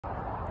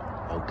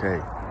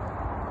Okay,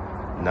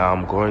 now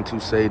I'm going to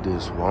say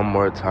this one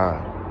more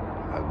time.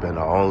 I've been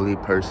the only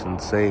person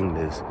saying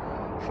this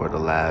for the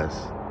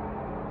last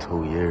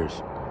 2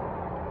 years.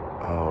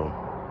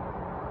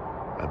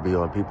 I be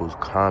on people's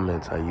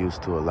comments. I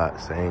used to a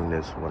lot saying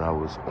this when I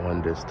was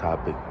on this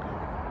topic.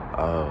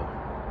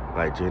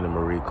 Like Gina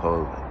Marie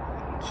Cole,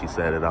 she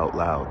said it out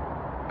loud.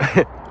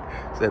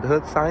 Said,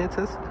 hood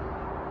scientist,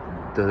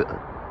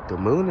 the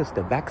moon is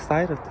the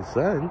backside of the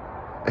sun.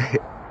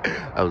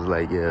 I was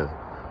like, yeah.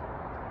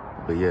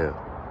 But yeah,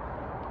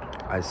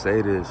 I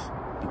say this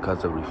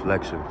because of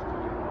reflections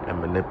and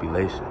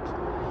manipulations.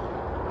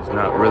 It's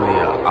not really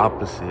an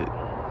opposite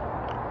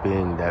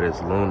being that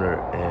is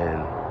lunar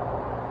and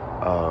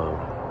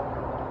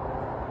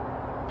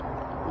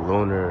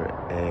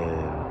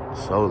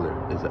solar.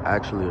 Is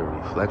actually a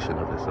reflection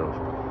of itself,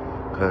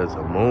 because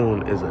a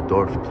moon is a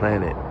dwarf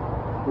planet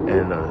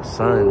and a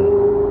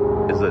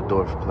sun is a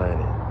dwarf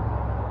planet.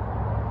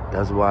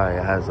 That's why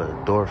it has a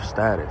dwarf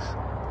status.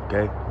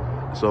 Okay,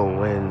 so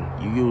when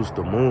you use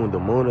the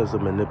moon is a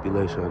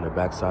manipulation on the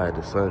backside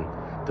of the sun,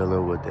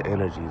 dealing with the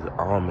energies of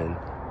almond,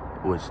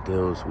 which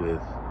deals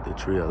with the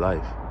tree of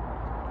life.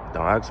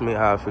 Don't ask me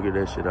how I figured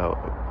that shit out.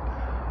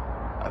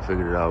 I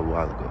figured it out a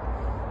while ago.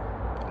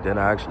 Then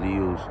I actually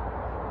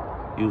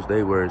use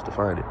their words to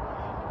find it.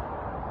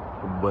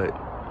 But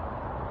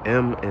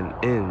M and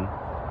N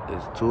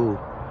is two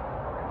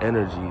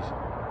energies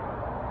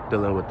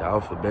dealing with the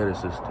alpha beta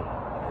system.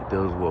 It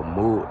deals with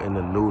Mu and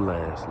the new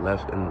lands,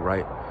 left and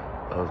right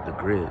of the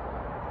grid.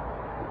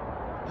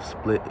 The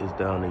split is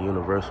down the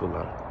universal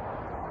line.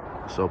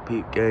 So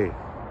peep game,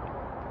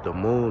 the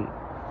moon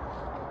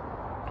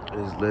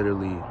is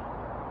literally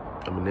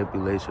a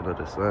manipulation of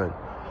the sun.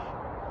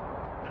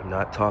 I'm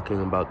not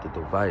talking about the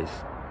device.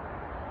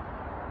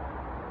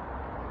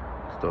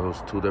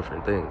 Those two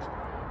different things.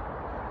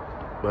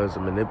 But it's a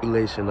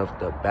manipulation of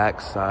the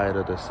backside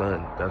of the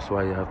sun. That's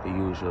why you have to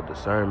use your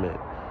discernment.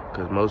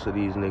 Because most of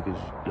these niggas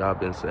y'all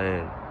been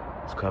saying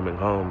is coming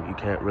home, you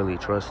can't really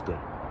trust them.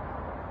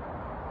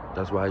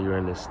 That's why you're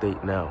in this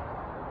state now.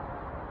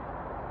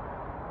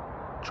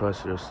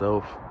 Trust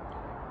yourself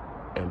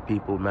and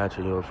people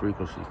matching your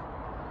frequency.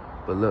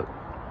 But look,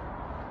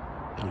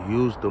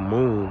 you use the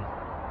moon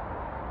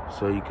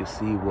so you can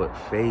see what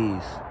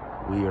phase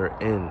we are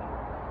in.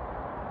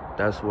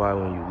 That's why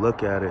when you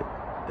look at it,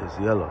 it's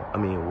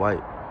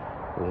white.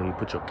 But when you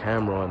put your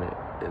camera on it,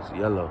 it's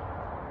yellow.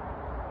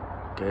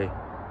 Okay?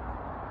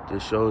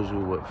 This shows you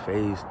what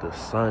phase the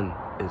sun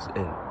is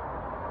in.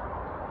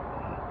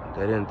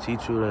 They didn't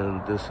teach you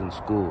this in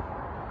school.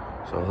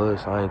 So hood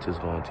scientists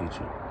gonna teach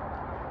you.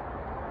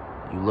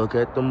 You look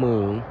at the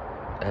moon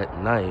at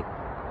night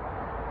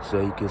so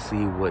you can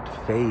see what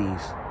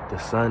phase the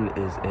sun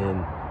is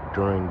in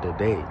during the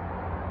day.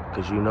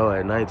 Because you know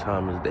at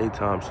nighttime is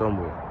daytime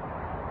somewhere.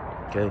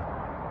 Okay?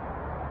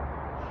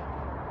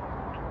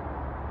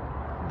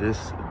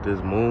 This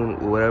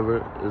moon, whatever,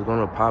 is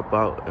gonna pop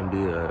out and be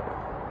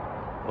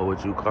or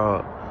what you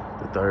call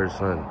the third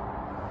sun.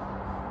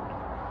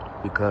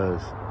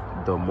 Because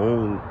the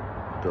moon,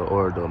 the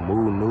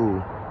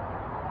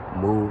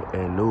mu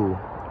and nu,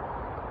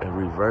 in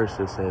reverse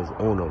it says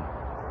unum,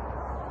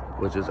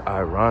 which is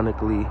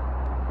ironically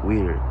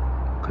weird,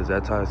 because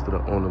that ties to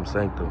the unum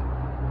sanctum.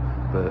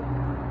 But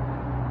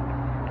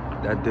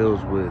that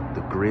deals with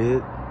the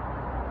grid,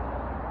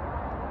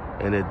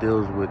 and it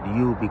deals with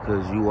you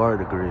because you are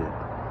the grid.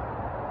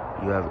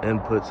 You have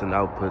inputs and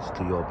outputs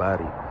to your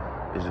body.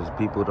 It's just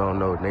people don't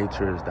know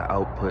nature is the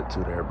output to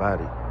their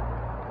body.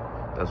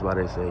 That's why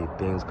they say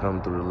things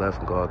come through the left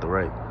and go out the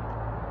right.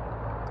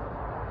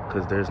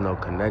 Because there's no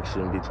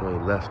connection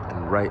between left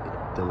and right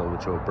dealing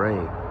with your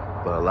brain.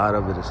 But a lot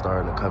of it is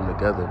starting to come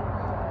together.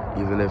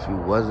 Even if you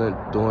wasn't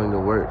doing the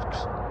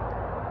works,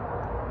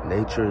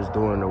 nature is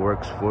doing the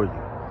works for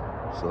you.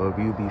 So if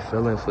you be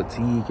feeling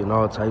fatigue and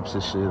all types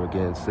of shit or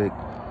getting sick,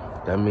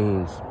 that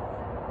means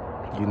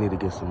you need to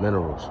get some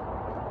minerals.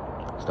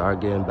 Start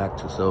getting back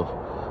to self.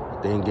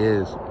 The thing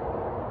is,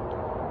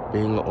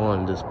 being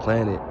on this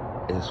planet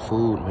is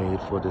food made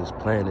for this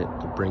planet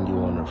to bring you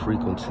on a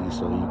frequency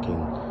so you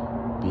can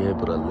be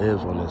able to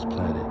live on this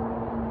planet.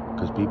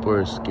 Because people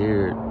are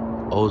scared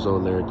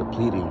ozone layer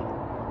depleting.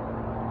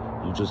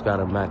 You just got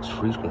to max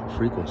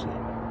frequency.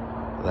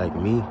 Like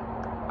me,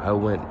 I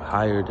went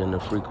higher than the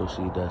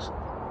frequency that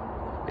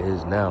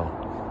is now.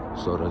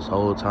 So this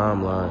whole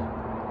timeline,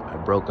 I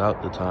broke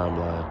out the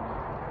timeline.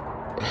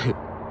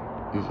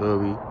 You feel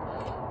me?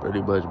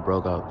 Pretty much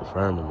broke out the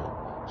firmament.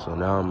 So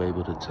now I'm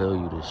able to tell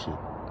you this shit.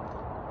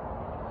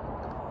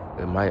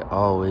 It might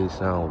always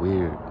sound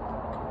weird,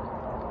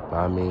 but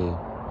I mean,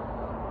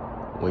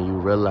 when you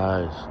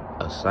realize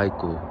a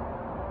cycle,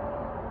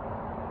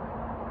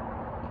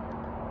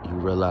 you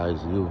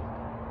realize you,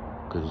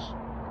 because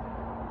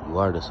you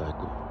are the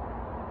cycle.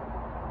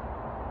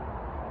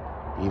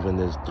 Even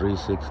this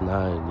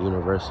 369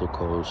 universal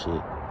code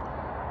shit,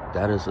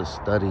 that is a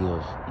study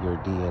of your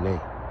DNA.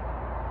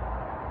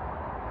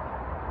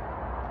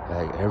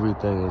 Like,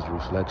 everything is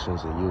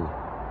reflections of you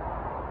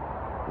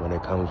when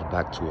it comes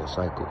back to a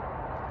cycle.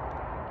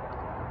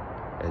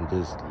 and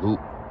this loop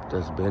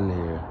that's been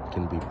here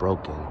can be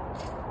broken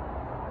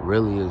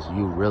really is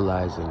you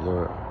realizing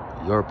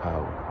your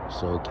power,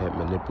 so it can't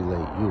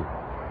manipulate you.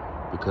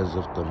 Because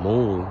of the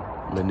moon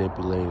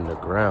manipulating the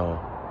ground,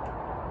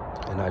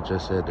 and I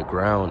just said the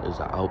ground is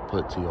an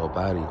output to your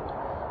body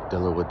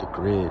dealing with the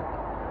grid,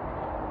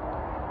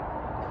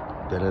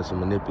 then it's a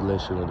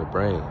manipulation of the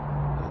brain.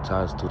 It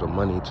ties to the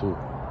money too.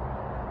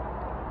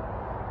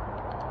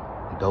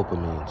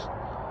 Dopamines.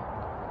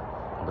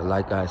 But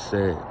like I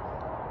said,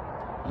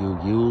 you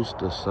use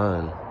the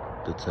sun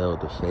to tell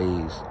the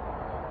phase.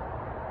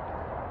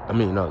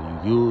 You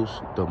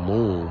use the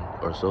moon,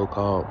 or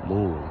so-called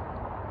moon,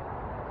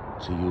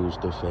 to use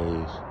the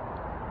phase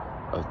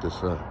of the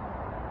sun,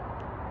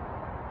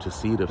 to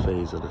see the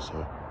phase of the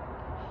sun.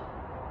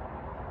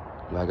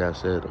 Like I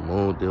said, the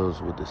moon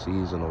deals with the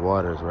seas and the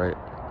waters, right?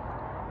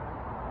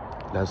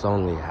 That's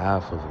only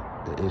half of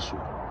it, the issue.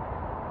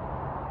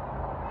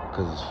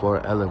 Because it's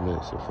 4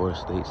 elements and 4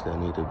 states that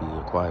need to be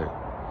acquired.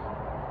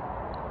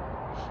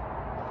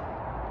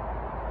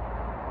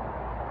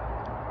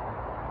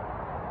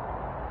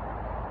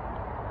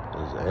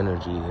 There's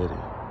energy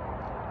hitting.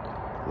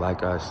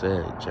 Like I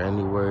said,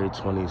 January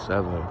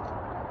 27th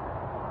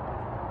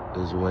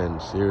is when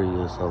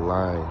Sirius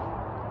align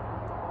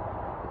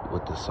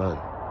with the sun.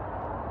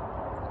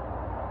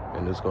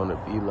 And it's going to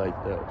be like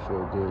that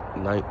for a good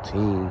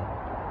 19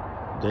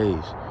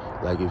 days.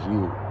 Like, if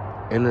you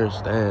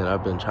understand,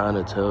 I've been trying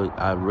to tell you,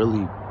 I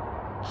really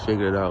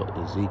figured out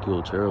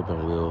Ezekiel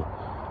Cherubim Wheel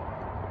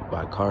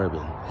by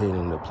carbon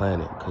hitting the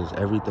planet, because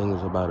everything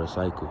is about a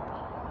cycle.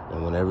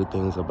 And when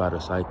everything's about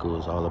a cycle,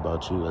 it's all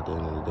about you at the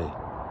end of the day.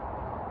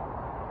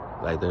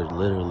 Like, they're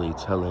literally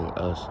telling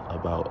us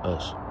about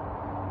us.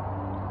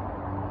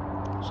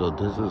 So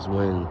this is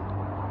when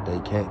they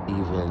can't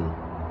even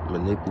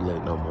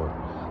manipulate no more.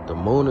 The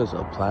moon is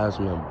a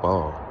plasma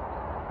ball.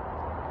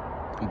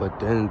 But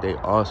then they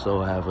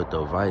also have a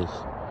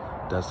device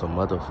that's a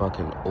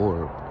motherfucking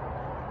orb.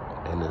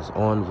 And it's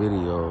on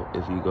video.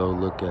 If you go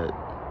look at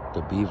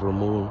the beaver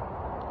moon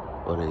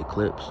or the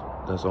eclipse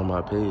that's on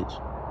my page,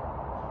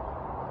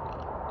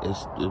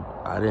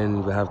 I didn't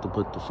even have to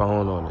put the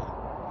phone on it.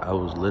 I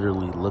was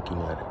literally looking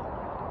at it.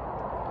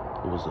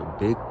 It was a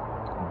big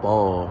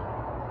ball.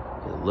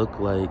 It looked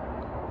like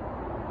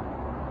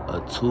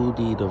a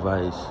 2D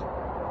device.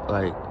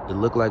 Like, it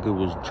looked like it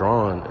was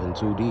drawn in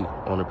 2D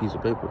on a piece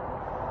of paper.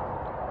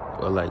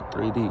 Or like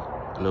 3D.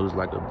 And it was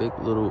like a big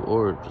little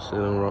orb just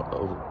sitting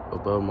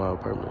above my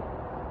apartment.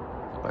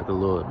 Like a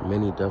little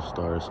mini Death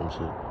Star or some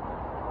shit.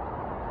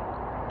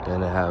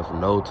 And it have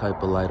no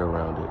type of light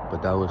around it.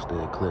 But that was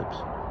the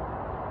eclipse.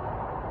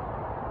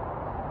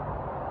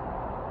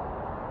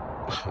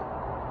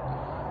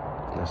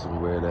 That's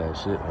some weird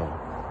ass shit, huh?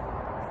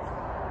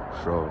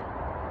 So,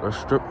 let's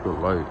strip the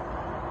light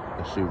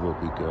and see what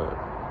we got.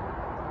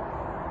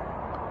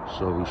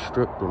 So we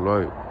strip the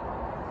light.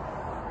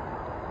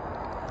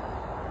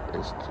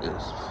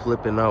 It's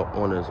flipping out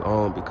on its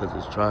own because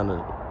it's trying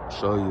to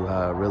show you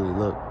how it really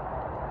look.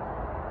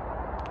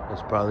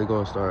 It's probably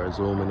gonna start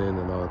zooming in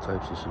and all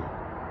types of shit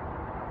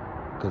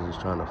because it's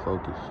trying to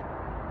focus.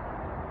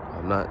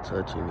 I'm not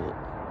touching it.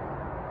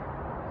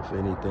 If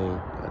anything,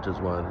 I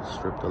just wanted to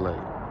strip the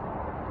light.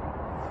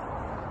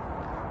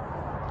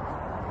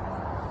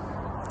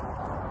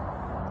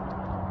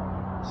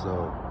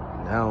 So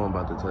now I'm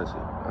about to touch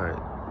it.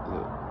 Alright,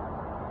 look.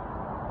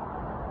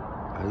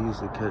 I used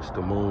to catch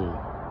the moon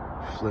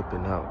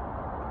flipping out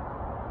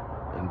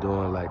and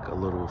doing like a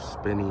little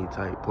spinny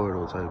type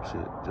portal type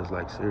shit, just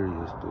like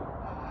Sirius do.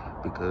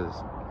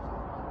 Because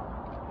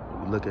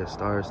when you look at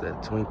stars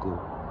that twinkle,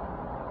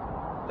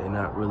 they're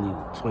not really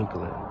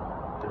twinkling,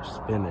 they're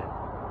spinning.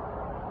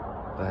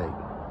 Like,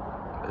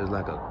 it's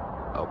like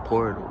a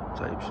portal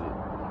type shit.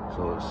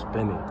 So it's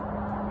spinning.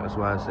 That's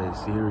why I say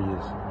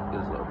Sirius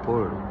is a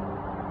portal.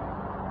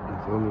 You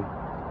feel me?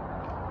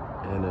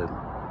 And it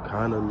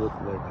kind of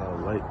looked like how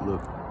light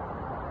looked.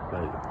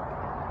 Like,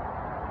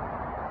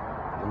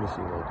 let me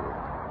see right there.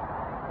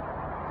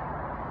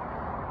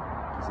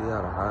 You see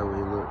how the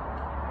highway look?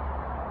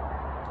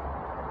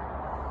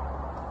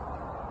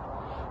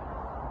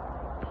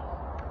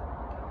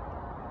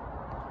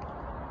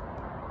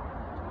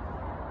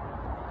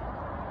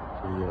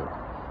 Yeah,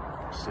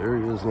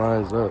 Sirius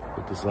lines up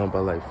with the sun by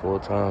like 4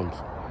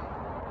 times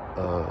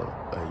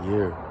a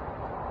year.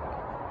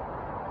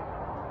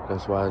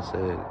 That's why I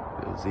said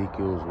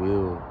Ezekiel's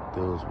wheel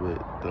deals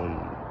with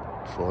them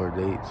 4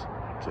 dates,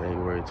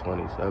 January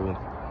 27th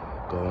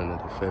going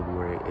into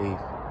February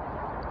 8th.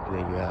 And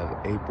then you have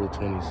April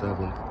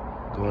 27th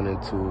going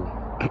into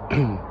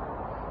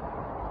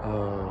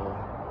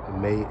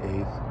May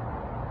 8th.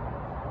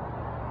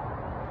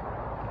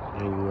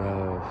 And you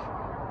have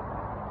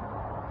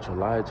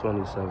July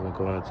 27th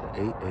going to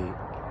 8/8.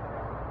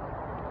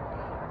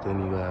 Then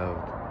you have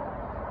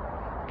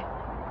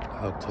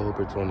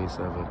October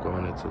 27th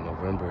going into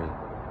November 8th.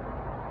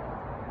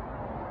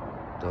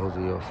 Those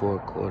are your 4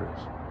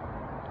 quarters.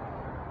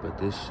 But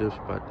this shift's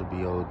about to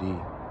be OD.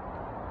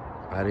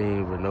 I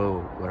didn't even know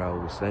what I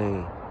was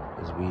saying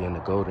is we in the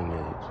golden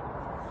age.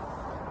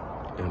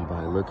 And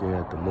by looking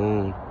at the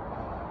moon,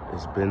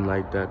 it's been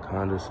like that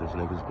kinda since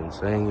niggas been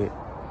saying it.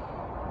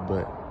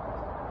 But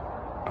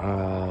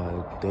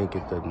I think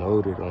it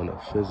denoted on a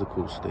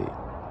physical state.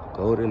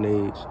 Golden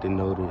age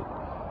denoted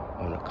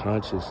on a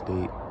conscious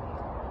state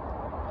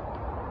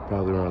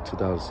probably around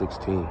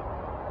 2016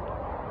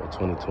 or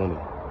 2020.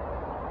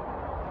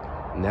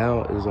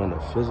 Now is on a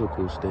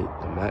physical state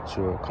to match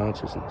your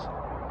consciousness.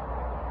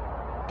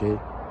 Okay?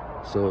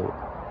 So,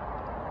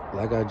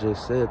 like I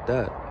just said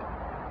that,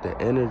 the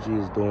energy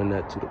is doing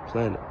that to the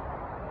planet.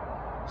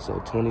 So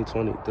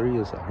 2023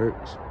 is a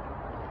Hertz.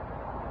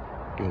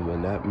 And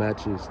when that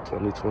matches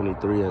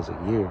 2023 as a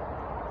year,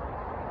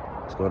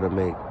 it's going to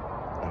make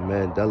a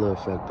Mandela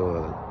effect,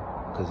 or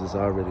because it's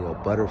already a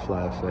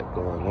butterfly effect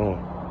going on,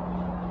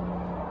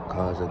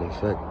 cause and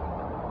effect.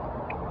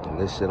 And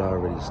this shit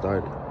already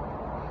started.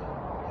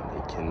 And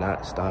they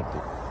cannot stop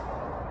it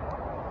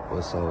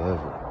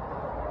whatsoever.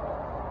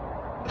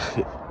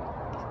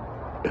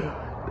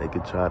 They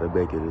could try to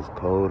make it as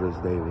cold as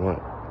they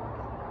want,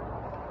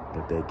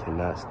 but they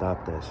cannot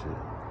stop that shit.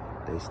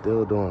 They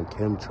still doing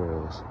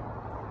chemtrails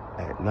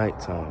at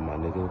nighttime, my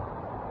nigga.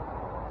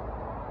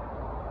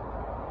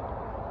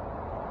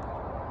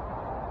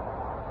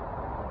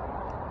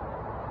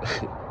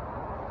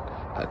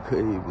 I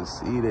couldn't even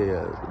see their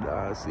ass, but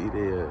now I see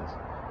their ass.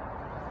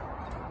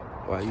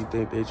 Why you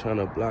think they trying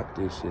to block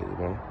this shit,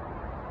 man?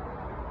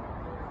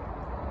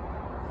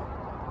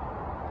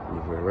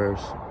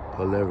 Reverse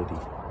polarity.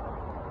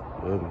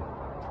 You feel me?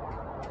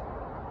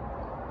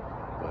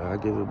 But I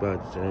give it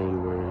about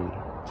January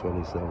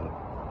 27th,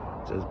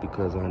 just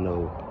because I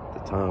know the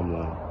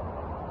timeline.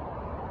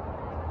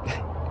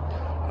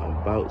 I'm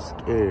about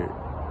scared.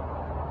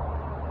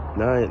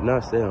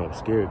 Not saying I'm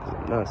scared, because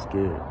I'm not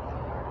scared.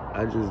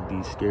 I just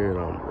be scared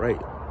I'm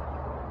right,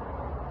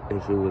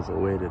 if it was a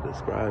way to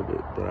describe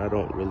it. But I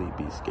don't really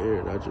be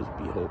scared. I just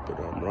be hoping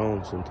I'm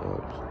wrong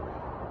sometimes.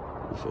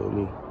 You feel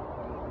me?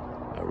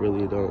 I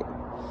really don't.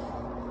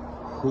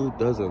 Who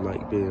doesn't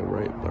like being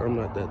right? But I'm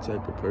not that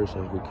type of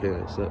person who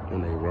can't accept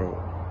when they wrong.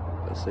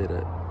 I say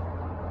that.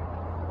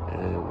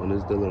 And when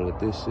it's dealing with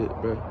this shit,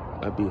 bro,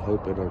 I be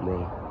hoping I'm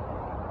wrong.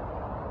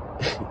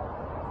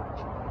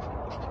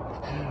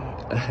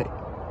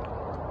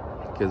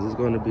 Because it's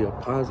going to be a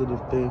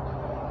positive thing,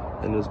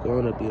 and it's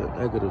going to be a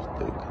negative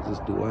thing, because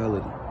it's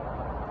duality.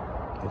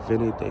 If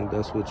anything,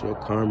 that's what your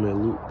karma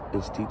loop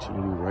is teaching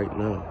you right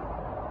now.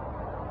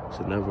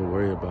 To never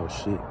worry about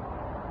shit.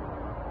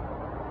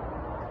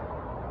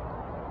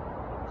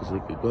 Because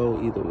it could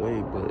go either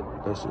way,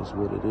 but that's just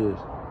what it is.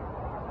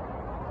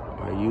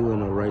 Are you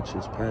in a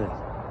righteous path?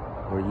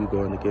 Or are you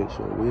going against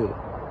your will?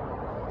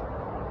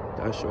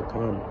 That's your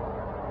karma.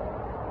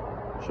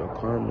 Your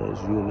karma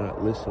is you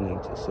not listening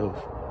to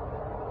self.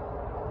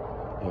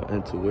 Your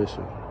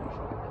intuition,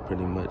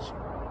 pretty much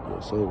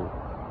your soul.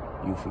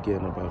 You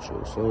forgetting about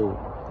your soul.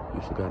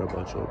 You forgot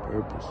about your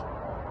purpose.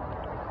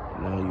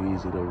 Now you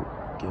easy to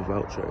give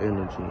out your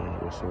energy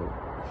and your soul.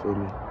 You feel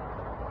me?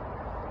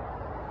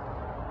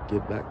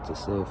 Get back to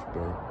self,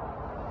 bro.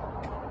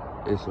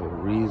 It's a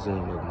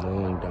reason of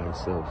knowing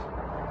thyself.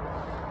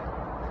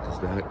 Because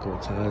that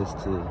ties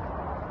to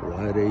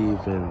why they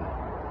even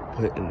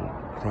putting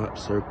crop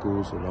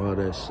circles and all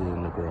that shit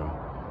in the ground.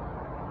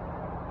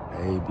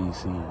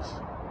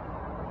 ABCs,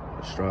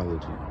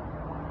 astrology,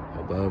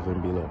 above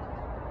and below,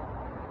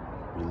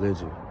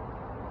 religion,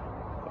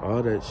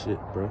 all that shit,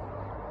 bro.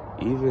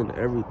 Even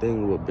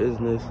everything with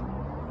business,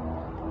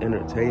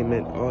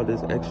 entertainment, all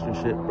this extra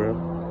shit, bro.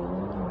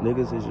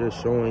 Niggas is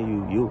just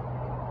showing you.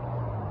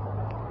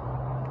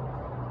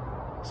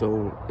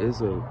 So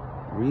it's a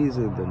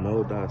reason to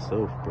know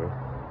thyself, bro.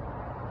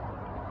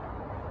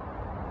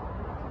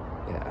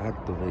 It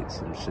activates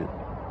some shit.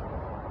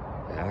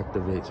 It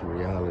activates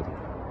reality.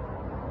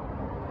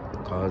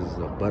 It causes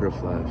a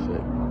butterfly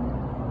effect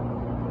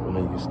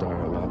when you start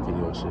unlocking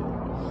your shit.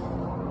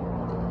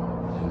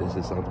 And this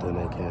is something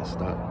that can't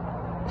stop.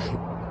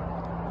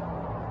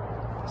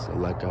 So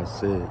like I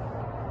said,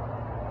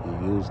 you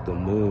use the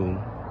moon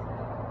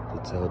to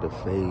tell the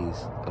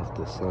phase of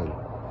the sun.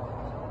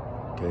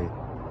 Okay?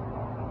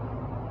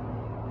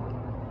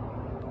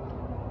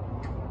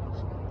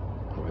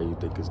 Why you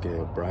think it's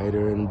getting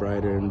brighter and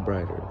brighter and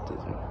brighter?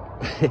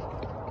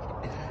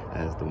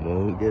 As the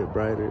moon get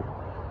brighter,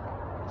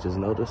 just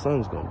know the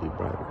sun's gonna be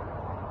brighter.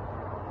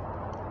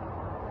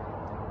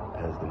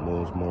 As the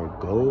moon's more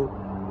gold,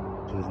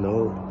 just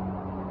know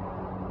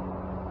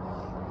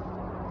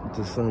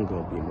the sun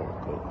gonna be more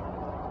gold.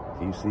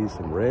 If you see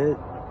some red,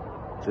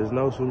 just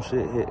know some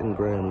shit hitting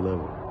gram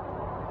level.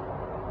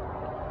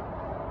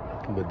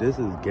 But this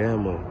is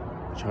gamma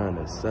trying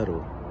to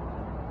settle,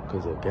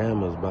 because a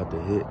gamma's about to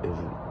hit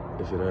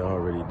if it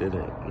already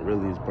didn't. It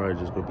really is probably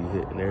just gonna be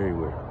hitting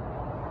everywhere,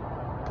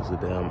 because the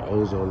damn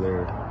ozone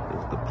layer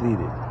is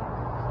depleted.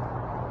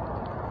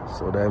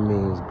 So that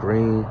means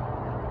green,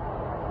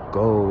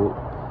 gold,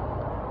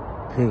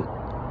 pink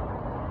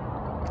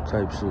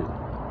type shit,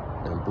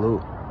 and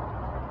blue.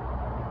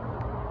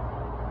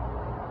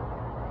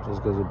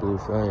 Just because of blue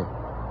flame.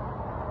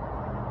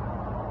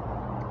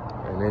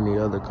 And any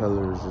other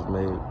color is just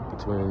made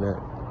between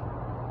that.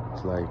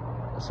 It's like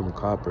some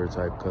copper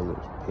type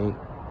colors. Pink,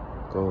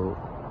 gold,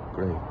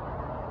 green.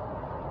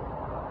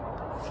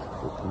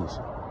 Good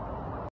piece.